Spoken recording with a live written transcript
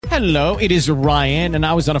Hello, it is Ryan, and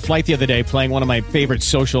I was on a flight the other day playing one of my favorite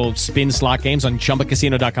social spin slot games on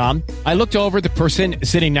ChumbaCasino.com. I looked over at the person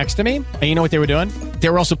sitting next to me, and you know what they were doing? They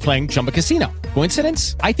were also playing Chumba Casino.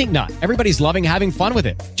 Coincidence? I think not. Everybody's loving having fun with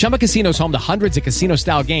it. Chumba Casino is home to hundreds of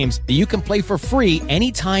casino-style games that you can play for free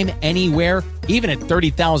anytime, anywhere, even at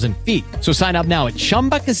 30,000 feet. So sign up now at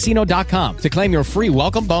ChumbaCasino.com to claim your free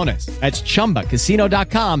welcome bonus. That's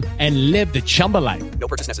ChumbaCasino.com and live the Chumba life. No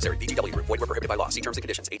purchase necessary. VGW. Void where prohibited by law. See terms and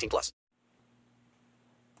conditions. 18+.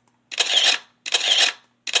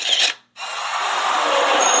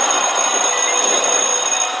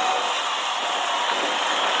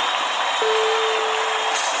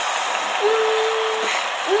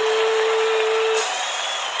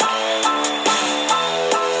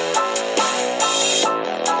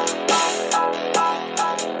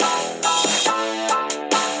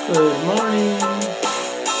 Good morning.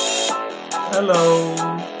 Hello.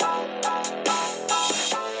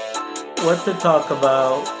 What to talk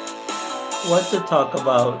about?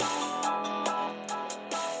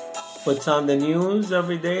 What's on the news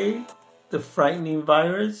every day? The frightening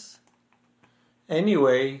virus?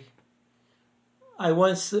 Anyway, I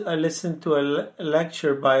once listened to a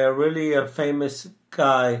lecture by a really famous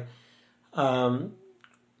guy.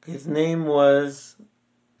 His name was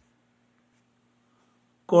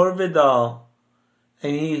Gore Vidal,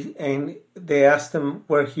 and they asked him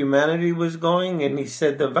where humanity was going, and he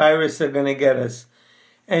said the virus are going to get us.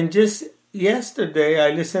 And just yesterday, I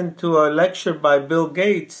listened to a lecture by Bill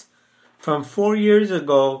Gates from 4 years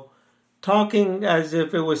ago, talking as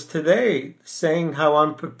if it was today, saying how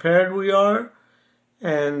unprepared we are,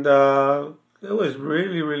 and it was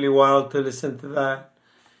really, really wild to listen to that.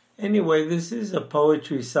 Anyway, this is a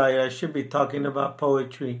poetry site. I should be talking about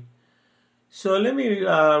poetry. So let me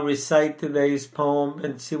recite today's poem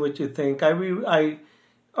and see what you think.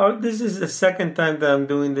 This is the second time that I'm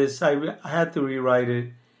doing this. I had to rewrite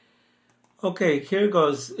it. Okay, here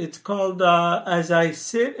goes. It's called As I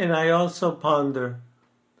Sit and I Also Ponder.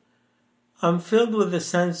 I'm filled with a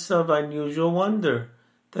sense of unusual wonder.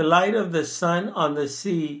 The light of the sun on the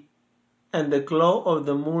sea and the glow of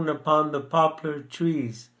the moon upon the poplar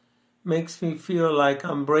trees makes me feel like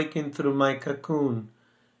I'm breaking through my cocoon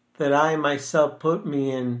that I myself put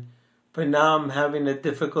me in, but now I'm having a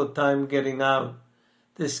difficult time getting out.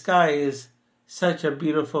 The sky is such a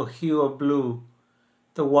beautiful hue of blue.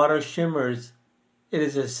 The water shimmers. It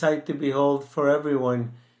is a sight to behold for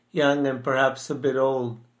everyone, young and perhaps a bit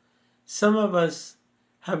old. Some of us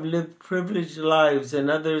have lived privileged lives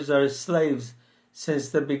and others are slaves since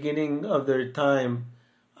the beginning of their time.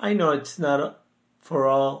 I know it's not for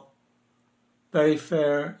all very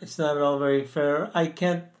fair. It's not at all very fair. I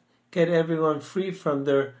can't get everyone free from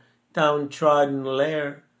their downtrodden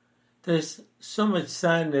lair. There's so much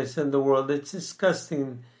sadness in the world. It's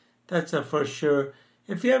disgusting. That's a for sure.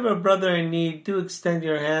 If you have a brother in need, do extend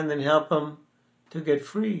your hand and help him to get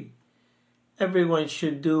free. Everyone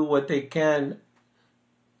should do what they can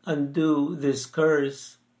undo this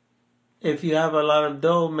curse. If you have a lot of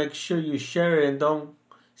dough, make sure you share it and don't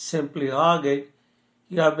simply hog it.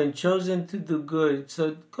 You have been chosen to do good,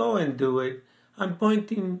 so go and do it. I'm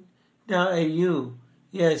pointing now at you.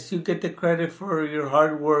 Yes, you get the credit for your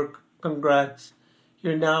hard work. Congrats.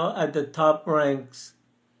 You're now at the top ranks.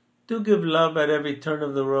 Do give love at every turn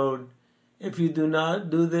of the road. If you do not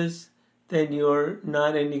do this, then you're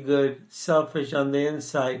not any good. Selfish on the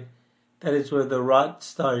inside. That is where the rot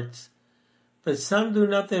starts. But some do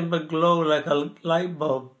nothing but glow like a light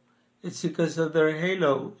bulb. It's because of their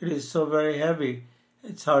halo. It is so very heavy.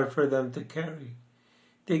 It's hard for them to carry.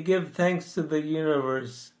 They give thanks to the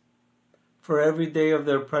universe for every day of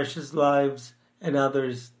their precious lives, and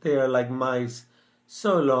others, they are like mice,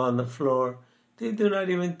 so low on the floor. They do not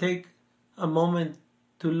even take a moment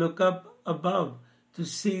to look up above to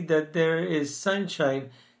see that there is sunshine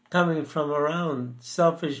coming from around.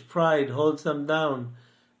 Selfish pride holds them down.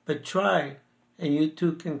 But try, and you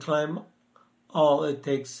too can climb. All it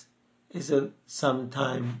takes is some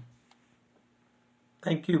time.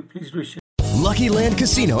 Thank you. Please wish. Lucky Land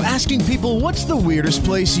Casino, asking people, what's the weirdest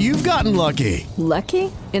place you've gotten lucky?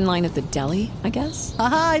 Lucky? In line at the deli, I guess?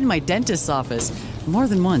 Aha, in my dentist's office. More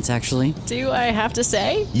than once, actually. Do I have to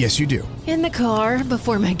say? Yes, you do. In the car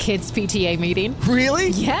before my kids' PTA meeting. Really?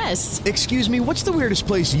 Yes. Excuse me, what's the weirdest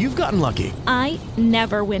place you've gotten lucky? I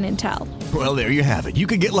never win and tell. Well, there you have it. You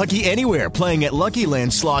can get lucky anywhere, playing at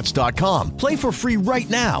LuckyLandSlots.com. Play for free right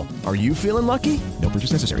now. Are you feeling lucky? No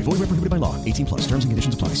purchase necessary. Void where prohibited by law. 18+. Terms and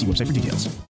conditions apply. See website for details.